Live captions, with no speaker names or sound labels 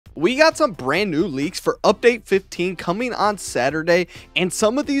We got some brand new leaks for update 15 coming on Saturday, and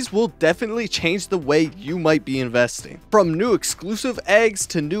some of these will definitely change the way you might be investing. From new exclusive eggs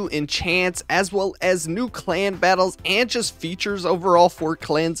to new enchants, as well as new clan battles and just features overall for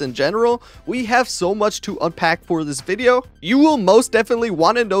clans in general, we have so much to unpack for this video. You will most definitely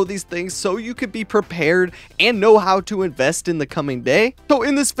want to know these things so you can be prepared and know how to invest in the coming day. So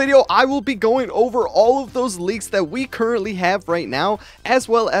in this video, I will be going over all of those leaks that we currently have right now, as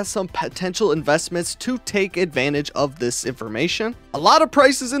well as some potential investments to take advantage of this information. A lot of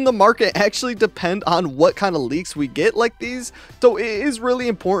prices in the market actually depend on what kind of leaks we get like these, so it is really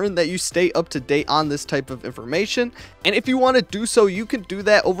important that you stay up to date on this type of information. And if you want to do so, you can do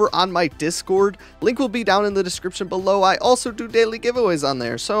that over on my Discord. Link will be down in the description below. I also do daily giveaways on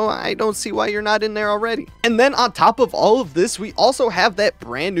there, so I don't see why you're not in there already. And then on top of all of this, we also have that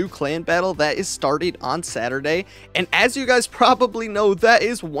brand new clan battle that is starting on Saturday. And as you guys probably know, that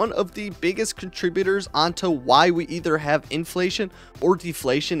is one of the biggest contributors onto why we either have inflation or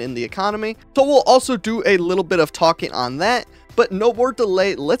deflation in the economy. So we'll also do a little bit of talking on that. But no more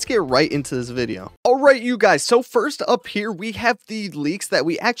delay, let's get right into this video. Alright you guys, so first up here we have the leaks that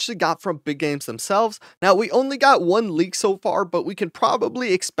we actually got from Big Games themselves. Now we only got one leak so far, but we can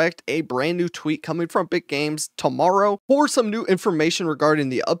probably expect a brand new tweet coming from Big Games tomorrow for some new information regarding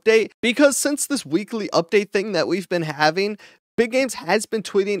the update, because since this weekly update thing that we've been having, Big Games has been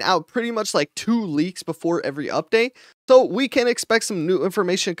tweeting out pretty much like 2 leaks before every update. So we can expect some new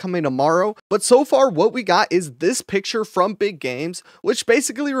information coming tomorrow. But so far what we got is this picture from Big Games, which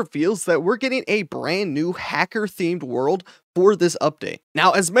basically reveals that we're getting a brand new hacker themed world for this update.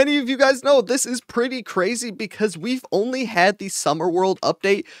 Now, as many of you guys know, this is pretty crazy because we've only had the Summer World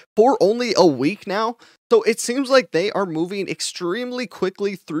update for only a week now. So it seems like they are moving extremely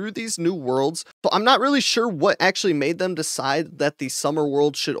quickly through these new worlds. So I'm not really sure what actually made them decide that the Summer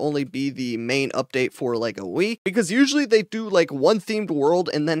World should only be the main update for like a week, because usually they do like one themed world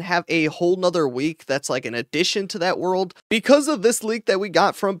and then have a whole nother week that's like an addition to that world. Because of this leak that we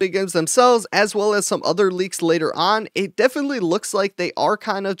got from Big Games themselves, as well as some other leaks later on, it definitely looks like they are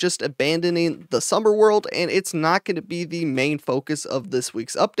kind of just abandoning the Summer World, and it's not going to be the main focus of this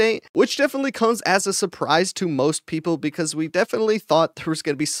week's update, which definitely comes as a surprise to most people, because we definitely thought there was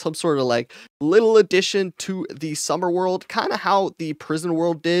going to be some sort of like little addition to the Summer World, kind of how the Prison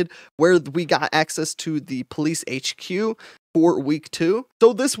World did, where we got access to the Police HQ for week 2.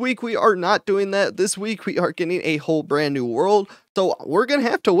 So this week we are not doing that. This week we are getting a whole brand new world. So we're going to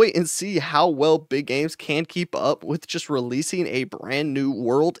have to wait and see how well Big Games can keep up with just releasing a brand new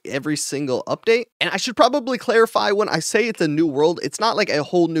world every single update. And I should probably clarify, when I say it's a new world, it's not like a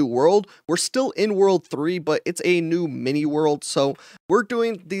whole new world. We're still in World 3, but it's a new mini world. So we're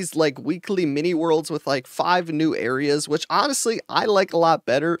doing these like weekly mini worlds with like 5 new areas, which honestly I like a lot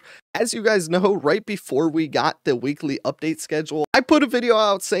better. As you guys know, right before we got the weekly update schedule, I put a video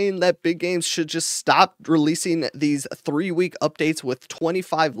out saying that Big Games should just stop releasing these 3-week updates with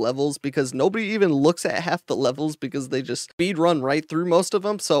 25 levels, because nobody even looks at half the levels because they just speed run right through most of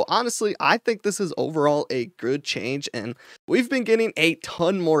them. So honestly, I think this is overall a good change, and we've been getting a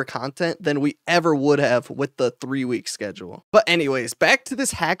ton more content than we ever would have with the 3-week schedule. But anyways, back to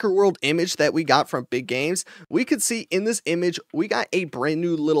this hacker world image that we got from Big Games. We could see in this image we got a brand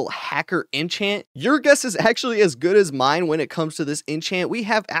new little hacker enchant. Your guess is actually as good as mine when it comes to this enchant. We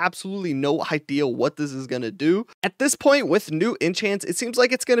have absolutely no idea what this is going to do. At this point with new enchants, it seems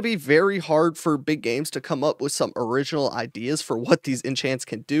like it's going to be very hard for Big Games to come up with some original ideas for what these enchants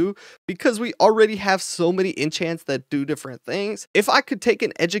can do, because we already have so many enchants that do different things. If I could take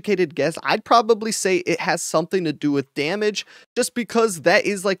an educated guess, I'd probably say it has something to do with damage, just because that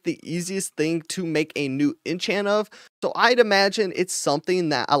is like the easiest thing to make a new enchant of. So I'd imagine it's something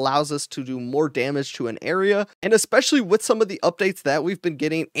that allows us to do more damage to an area, and especially with some of the updates that we've been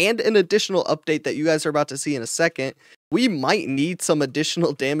getting and an additional update that you guys are about to see in a second, we might need some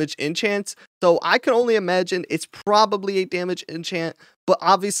additional damage enchants. So I can only imagine it's probably a damage enchant, but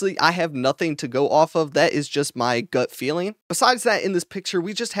obviously I have nothing to go off of. That is just my gut feeling. Besides that, in this picture,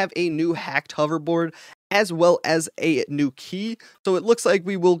 we just have a new hacked hoverboard, as well as a new key. So it looks like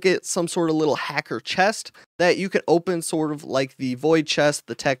we will get some sort of little hacker chest that you can open, sort of like the void chest,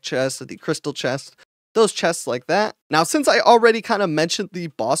 the tech chest, the crystal chest, those chests like that. Now, since I already kind of mentioned the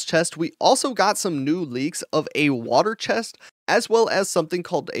boss chest, we also got some new leaks of a water chest, as well as something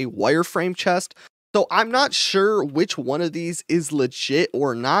called a wireframe chest. So I'm not sure which one of these is legit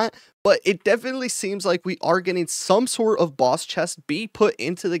or not, but it definitely seems like we are getting some sort of boss chest be put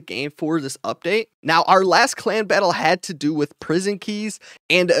into the game for this update. Now, our last clan battle had to do with prison keys,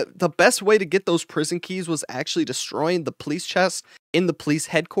 and the best way to get those prison keys was actually destroying the police chest in the police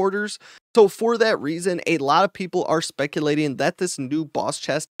headquarters. So for that reason, a lot of people are speculating that this new boss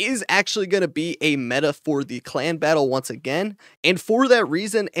chest is actually going to be a meta for the clan battle once again. And for that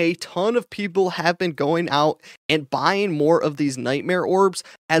reason, a ton of people have been going out and buying more of these nightmare orbs,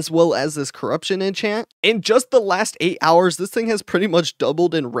 as well as this corruption enchant. In just the last 8 hours, this thing has pretty much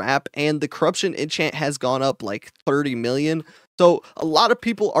doubled in wrap, and the corruption enchant has gone up like 30 million. So a lot of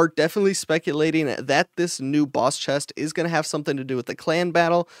people are definitely speculating that this new boss chest is going to have something to do with the clan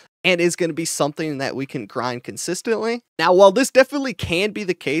battle and is going to be something that we can grind consistently. Now, while this definitely can be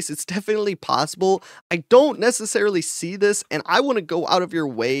the case, it's definitely possible. I don't necessarily see this, and I want to go out of your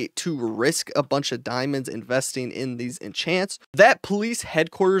way to risk a bunch of diamonds investing in these enchants. That police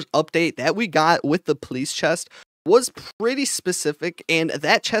headquarters update that we got with the police chest was pretty specific, and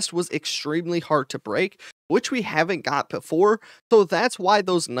that chest was extremely hard to break, which we haven't got before. So that's why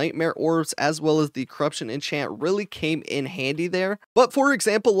those nightmare orbs as well as the corruption enchant really came in handy there. But for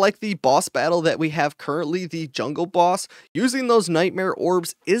example, like the boss battle that we have currently, the jungle boss, using those nightmare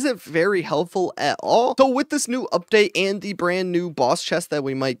orbs isn't very helpful at all. So with this new update and the brand new boss chest that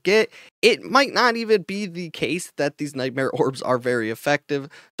we might get, it might not even be the case that these nightmare orbs are very effective.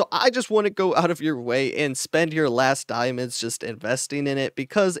 So I just want to go out of your way and spend your last diamonds just investing in it,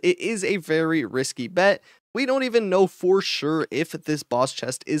 because it is a very risky bet. We don't even know for sure if this boss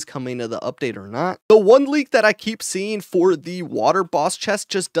chest is coming to the update or not. The one leak that I keep seeing for the water boss chest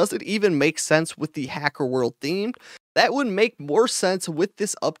just doesn't even make sense with the hacker world themed. That would make more sense with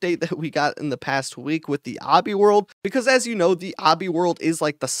this update that we got in the past week with the obby world, because as you know, the obby world is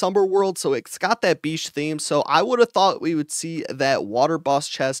like the summer world, so it's got that beach theme. So I would have thought we would see that water boss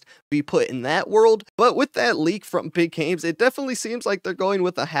chest be put in that world, but with that leak from Big Games, it definitely seems like they're going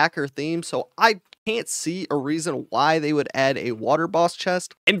with a hacker theme, so I can't see a reason why they would add a water boss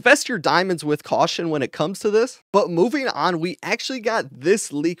chest. Invest your diamonds with caution when it comes to this. But moving on, we actually got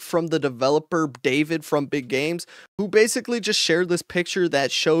this leak from the developer David from Big Games, who basically just shared this picture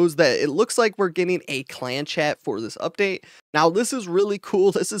that shows that it looks like we're getting a clan chat for this update. Now, this is really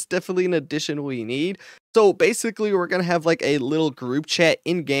cool. This is definitely an addition we need. So basically, we're going to have like a little group chat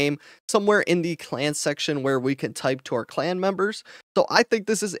in game somewhere in the clan section where we can type to our clan members. So I think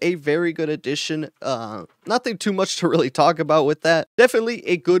this is a very good addition. Nothing too much to really talk about with that. Definitely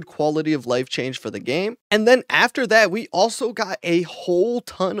a good quality of life change for the game. And then after that, we also got a whole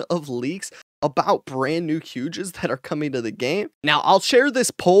ton of leaks about brand new huges that are coming to the game. Now, I'll share this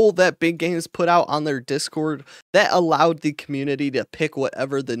poll that Big Games put out on their Discord that allowed the community to pick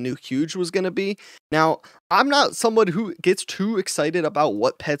whatever the new huge was going to be. Now, I'm not someone who gets too excited about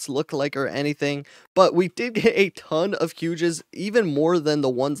what pets look like or anything, but we did get a ton of huges, even more than the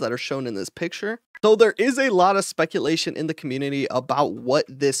ones that are shown in this picture. So there is a lot of speculation in the community about what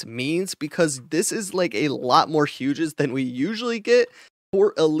this means, because this is like a lot more huges than we usually get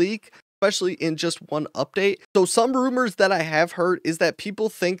for a leak, especially in just one update. So some rumors that I have heard is that people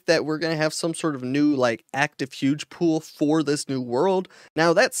think that we're going to have some sort of new like active huge pool for this new world.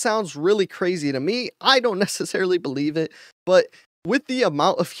 Now that sounds really crazy to me. I don't necessarily believe it, but with the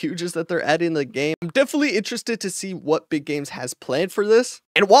amount of huges that they're adding in the game, I'm definitely interested to see what Big Games has planned for this.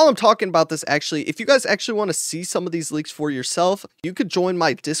 And while I'm talking about this, actually, if you guys actually want to see some of these leaks for yourself, you could join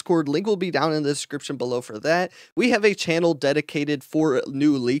my Discord. Link will be down in the description below for that. We have a channel dedicated for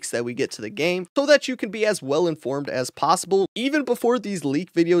new leaks that we get to the game, so that you can be as well informed as possible, even before these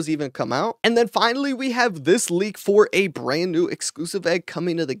leak videos even come out. And then finally, we have this leak for a brand new exclusive egg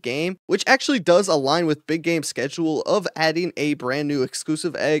coming to the game, which actually does align with Big Game's schedule of adding a brand new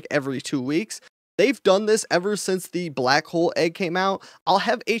exclusive egg every 2 weeks. They've done this ever since the black hole egg came out. I'll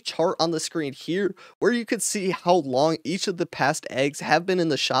have a chart on the screen here where you can see how long each of the past eggs have been in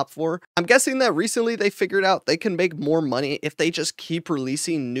the shop for. I'm guessing that recently they figured out they can make more money if they just keep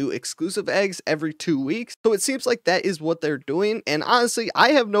releasing new exclusive eggs every 2 weeks. So it seems like that is what they're doing. And honestly, I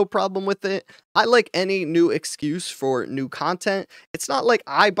have no problem with it. I like any new excuse for new content. It's not like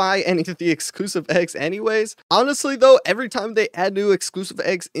I buy any of the exclusive eggs anyways. Honestly though, every time they add new exclusive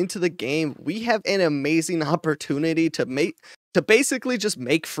eggs into the game, we have an amazing opportunity to basically just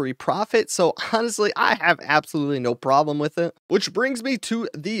make free profit. So honestly, I have absolutely no problem with it. Which brings me to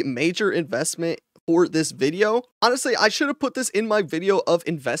the major investment for this video. Honestly, I should have put this in my video of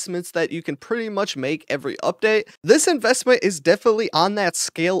investments that you can pretty much make every update. This investment is definitely on that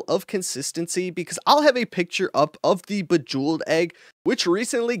scale of consistency because I'll have a picture up of the Bejeweled egg, which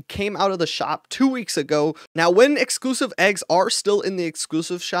recently came out of the shop 2 weeks ago. Now, when exclusive eggs are still in the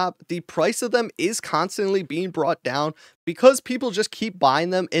exclusive shop, the price of them is constantly being brought down because people just keep buying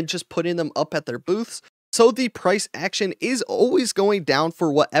them and just putting them up at their booths. So the price action is always going down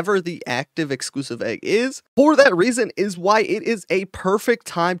for whatever the active exclusive egg is. For that reason is why it is a perfect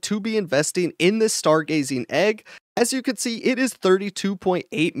time to be investing in this stargazing egg. As you can see, it is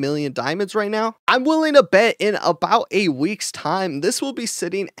 32.8 million diamonds right now. I'm willing to bet in about a week's time, this will be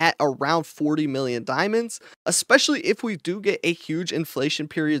sitting at around 40 million diamonds, especially if we do get a huge inflation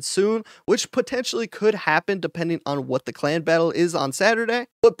period soon, which potentially could happen depending on what the clan battle is on Saturday.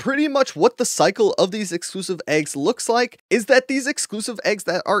 But pretty much what the cycle of these exclusive eggs looks like is that these exclusive eggs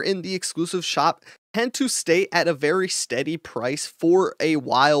that are in the exclusive shop tend to stay at a very steady price for a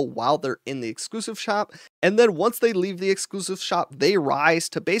while they're in the exclusive shop, and then once they leave the exclusive shop, they rise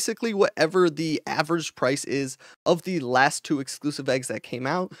to basically whatever the average price is of the last 2 exclusive eggs that came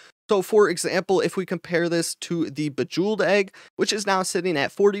out. So for example, if we compare this to the Bejeweled egg, which is now sitting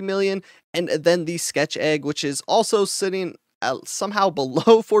at 40 million, and then the Sketch egg, which is also sitting somehow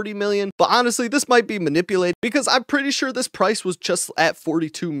below 40 million, but honestly this might be manipulated because I'm pretty sure this price was just at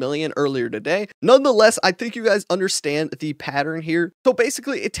 42 million earlier today. Nonetheless, I think you guys understand the pattern here. So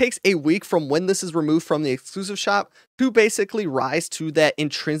basically it takes a week from when this is removed from the exclusive shop to basically rise to that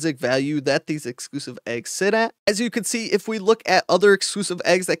intrinsic value that these exclusive eggs sit at. As you can see, if we look at other exclusive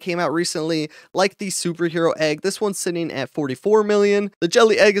eggs that came out recently, like the superhero egg, this one's sitting at 44 million. The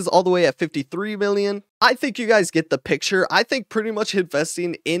jelly egg is all the way at 53 million. I think you guys get the picture. I think pretty much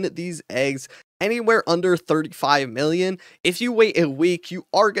investing in these eggs anywhere under 35 million, if you wait a week, you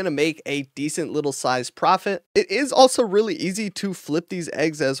are going to make a decent little size profit. It is also really easy to flip these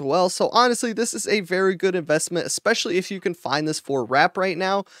eggs as well. So honestly, this is a very good investment, especially if you can find this for wrap right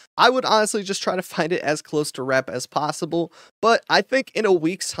now. I would honestly just try to find it as close to wrap as possible. But I think in a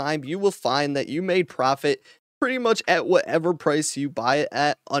week's time, you will find that you made profit pretty much at whatever price you buy it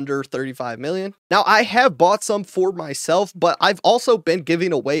at under 35 million. Now, I have bought some for myself, but I've also been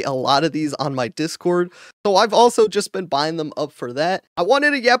giving away a lot of these on my Discord. So I've also just been buying them up for that. I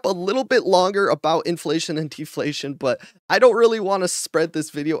wanted to yap a little bit longer about inflation and deflation, but I don't really want to spread this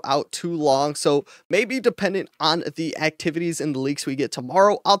video out too long. So maybe depending on the activities and the leaks we get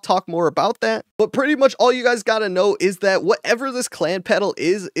tomorrow, I'll talk more about that. But pretty much all you guys got to know is that whatever this clan pedal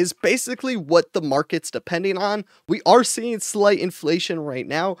is basically what the market's depending on. We are seeing slight inflation right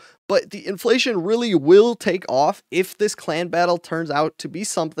now, but the inflation really will take off if this clan battle turns out to be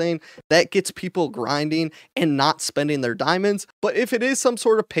something that gets people grinding and not spending their diamonds. But if it is some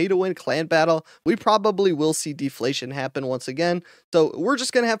sort of pay to win clan battle, we probably will see deflation happen once again. So we're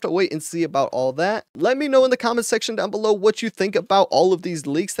just going to have to wait and see about all that. Let me know in the comment section down below what you think about all of these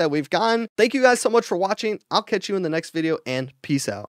leaks that we've gotten. Thank you guys so much for watching. I'll catch you in the next video and peace out.